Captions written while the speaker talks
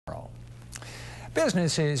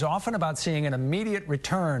Business is often about seeing an immediate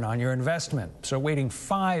return on your investment, so waiting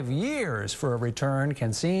 5 years for a return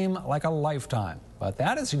can seem like a lifetime. But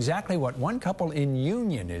that is exactly what one couple in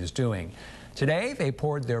Union is doing. Today, they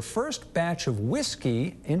poured their first batch of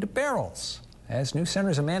whiskey into barrels. As News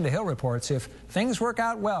Center's Amanda Hill reports, if things work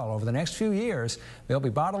out well over the next few years, they'll be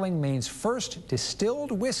bottling Maine's first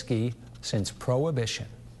distilled whiskey since Prohibition.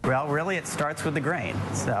 Well, really, it starts with the grain.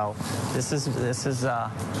 So this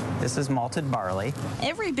is malted barley.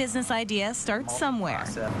 Every business idea starts somewhere.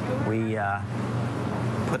 We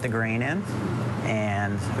put the grain in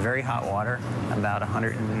and very hot water, about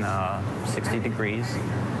 160 degrees.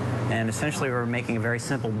 And essentially, we're making a very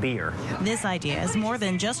simple beer. This idea is more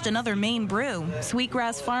than just another Maine brew.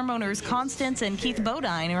 Sweetgrass Farm owners Constance and Keith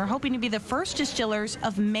Bodine are hoping to be the first distillers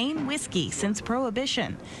of Maine whiskey since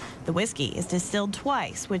Prohibition. The whiskey is distilled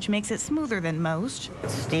twice, which makes it smoother than most.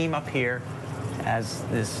 Steam up here as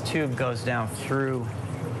this tube goes down through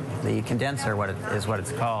the condenser, what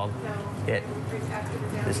it's called.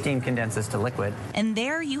 The steam condenses to liquid. And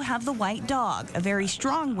there you have the White Dog, a very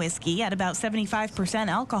strong whiskey at about 75%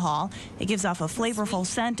 alcohol. It gives off a flavorful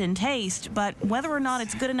scent and taste, but whether or not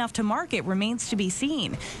it's good enough to market remains to be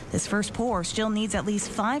seen. This first pour still needs at least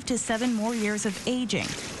 5 to 7 more years of aging.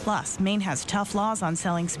 Plus, Maine has tough laws on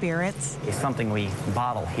selling spirits. Something we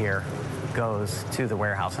bottle here goes to the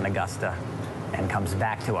warehouse in Augusta and comes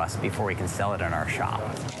back to us before we can sell it in our shop.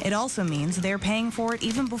 It also means they're paying for it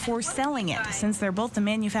even before selling it, since they're both the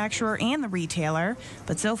manufacturer and the retailer.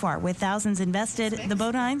 But so far, with thousands invested, the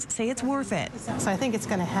Bodines say it's worth it. So I think it's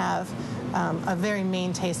going to have a very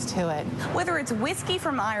Maine taste to it. Whether it's whiskey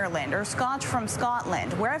from Ireland or Scotch from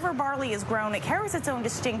Scotland, wherever barley is grown, it carries its own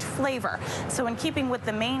distinct flavor. So in keeping with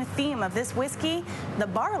the main theme of this whiskey, the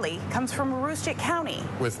barley comes from Aroostook County.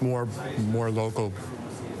 With more local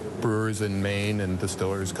brewers in Maine and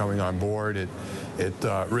distillers coming on board, it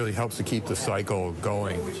really helps to keep the cycle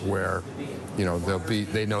going, where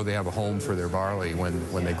they know they have a home for their barley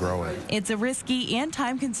when they grow it. It's a risky and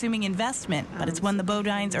time-consuming investment, but it's one the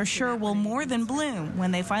Bodines are sure will more than bloom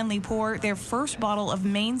when they finally pour their first bottle of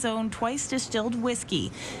Maine's own twice-distilled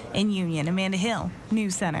whiskey. In Union, Amanda Hill,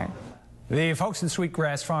 News Center. The folks at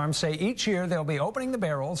Sweetgrass Farm say each year they'll be opening the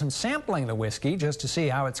barrels and sampling the whiskey just to see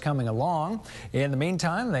how it's coming along. In the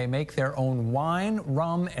meantime, they make their own wine,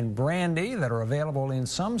 rum, and brandy that are available in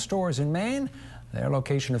some stores in Maine. Their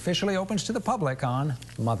location officially opens to the public on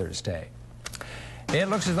Mother's Day. It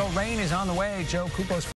looks as though rain is on the way. Joe Kupos